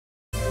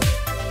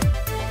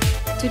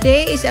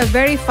Today is a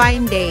very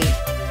fine day,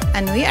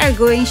 and we are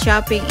going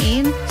shopping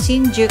in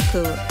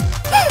Shinjuku.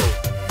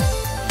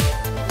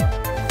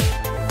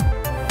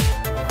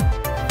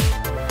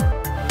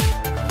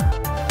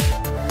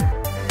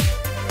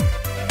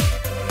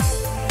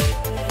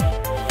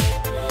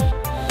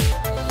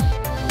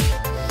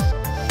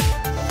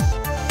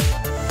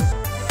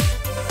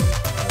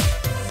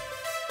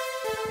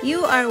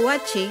 You are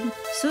watching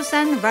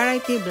Susan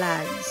Variety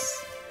Vlogs.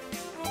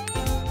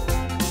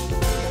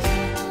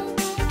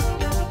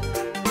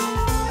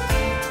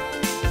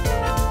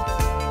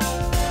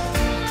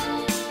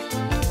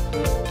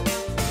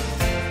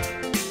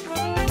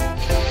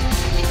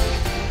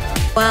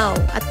 Wow,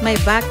 at my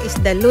back is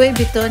the Louis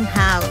Vuitton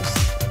house.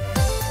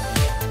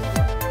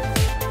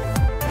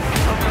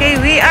 Okay,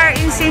 we are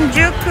in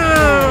Shinjuku.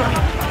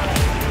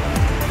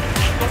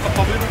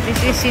 This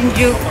is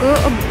Shinjuku.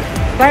 Oh,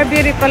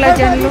 Barbie pala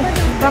dyan.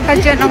 Baka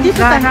dyan ang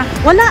Zara.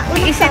 Wala.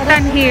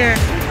 Isitan here.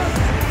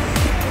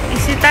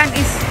 Isitan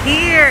is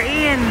here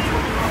in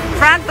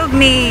front of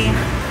me.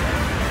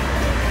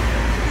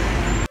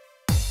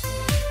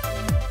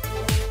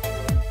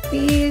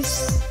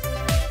 Peace.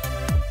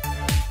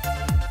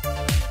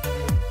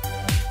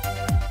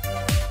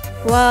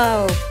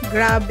 Wow,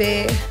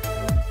 grabe.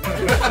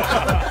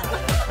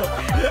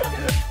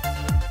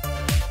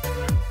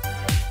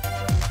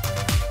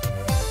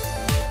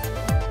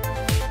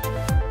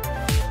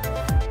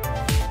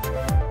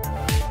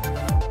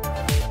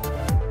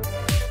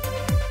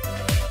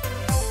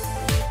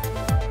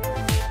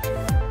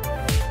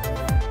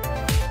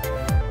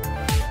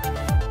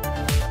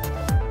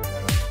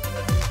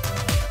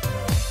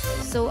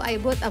 So I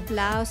bought a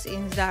blouse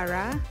in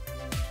Zara.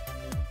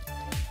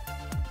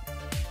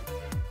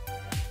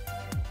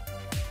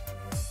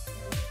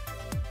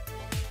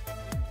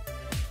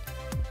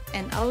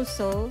 And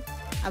also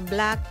a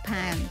black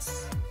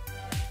pants.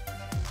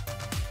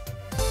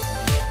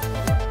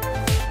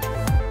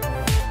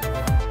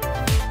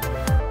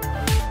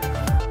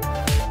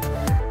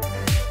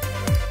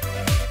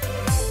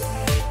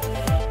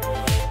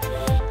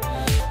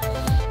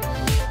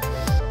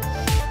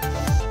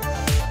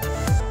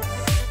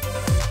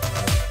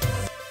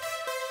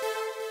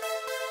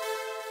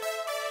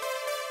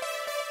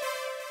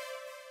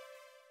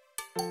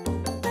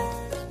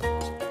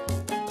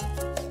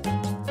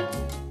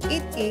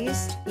 It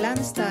is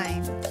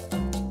lunchtime.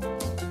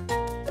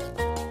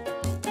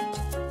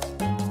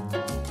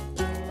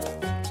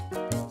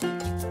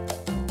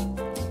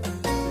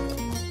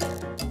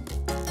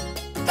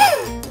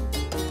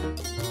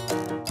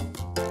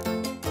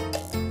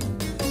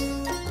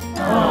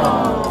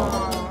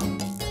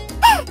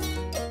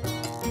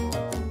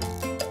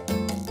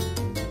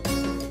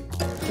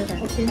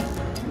 Okay.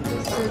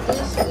 So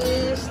this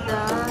is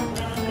the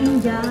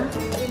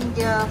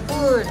India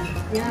food.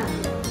 Yeah.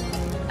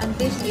 And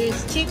this is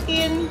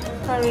chicken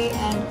curry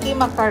and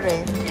keema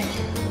curry.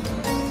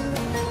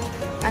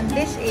 And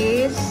this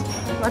is,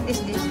 what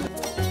is this?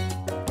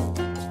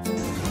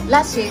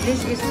 Lassi.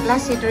 This is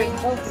lassi drink.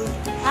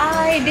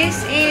 Hi,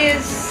 this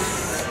is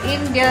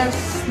India's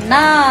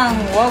nang.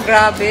 Wow,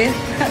 grabe.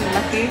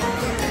 Laki.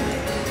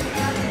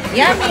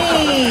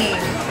 Yummy.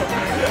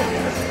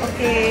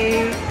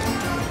 Okay.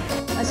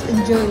 Let's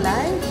enjoy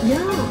life.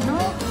 Yeah.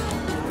 No?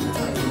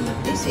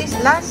 This is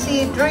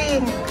lassi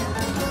drink.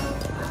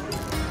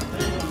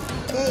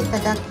 Okay,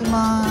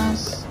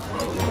 itadakimasu.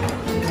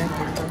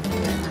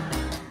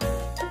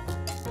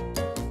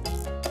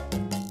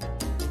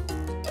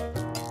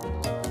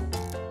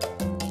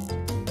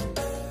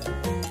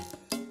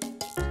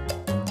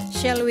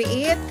 Shall we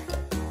eat?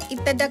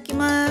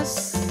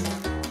 Itadakimasu.